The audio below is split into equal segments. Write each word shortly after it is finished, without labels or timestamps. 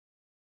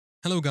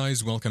Hello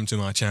guys, welcome to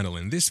my channel.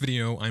 In this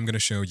video, I'm going to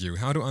show you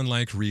how to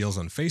unlike Reels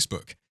on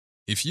Facebook.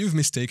 If you've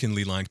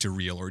mistakenly liked a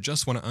Reel or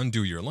just want to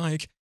undo your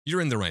like, you're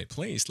in the right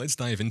place. Let's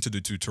dive into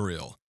the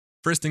tutorial.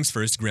 First things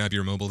first, grab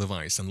your mobile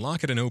device,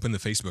 unlock it and open the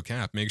Facebook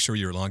app. Make sure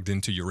you're logged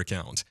into your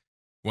account.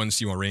 Once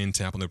you are in,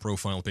 tap on the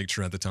profile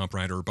picture at the top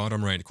right or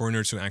bottom right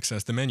corner to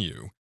access the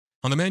menu.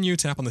 On the menu,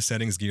 tap on the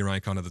settings gear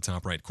icon at the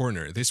top right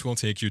corner. This will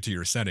take you to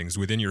your settings.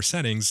 Within your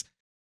settings,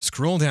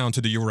 scroll down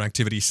to the Your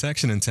Activity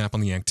section and tap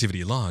on the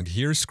Activity Log.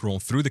 Here, scroll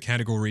through the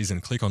categories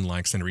and click on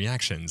Likes and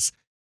Reactions.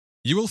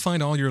 You will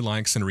find all your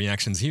likes and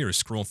reactions here.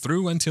 Scroll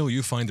through until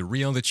you find the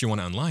reel that you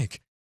want to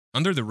unlike.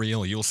 Under the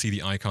reel, you'll see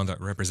the icon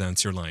that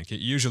represents your like.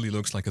 It usually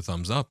looks like a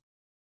thumbs up.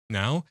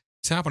 Now,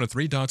 tap on the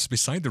three dots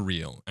beside the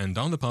reel, and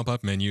on the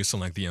pop-up menu,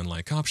 select the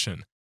Unlike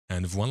option.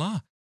 And voila!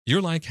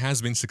 Your like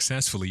has been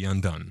successfully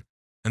undone.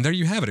 And there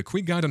you have it, a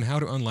quick guide on how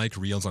to unlike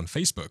Reels on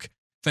Facebook.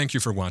 Thank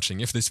you for watching.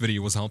 If this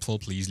video was helpful,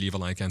 please leave a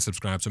like and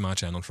subscribe to my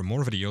channel for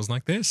more videos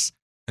like this.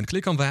 And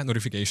click on that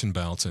notification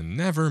bell to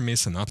never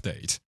miss an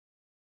update.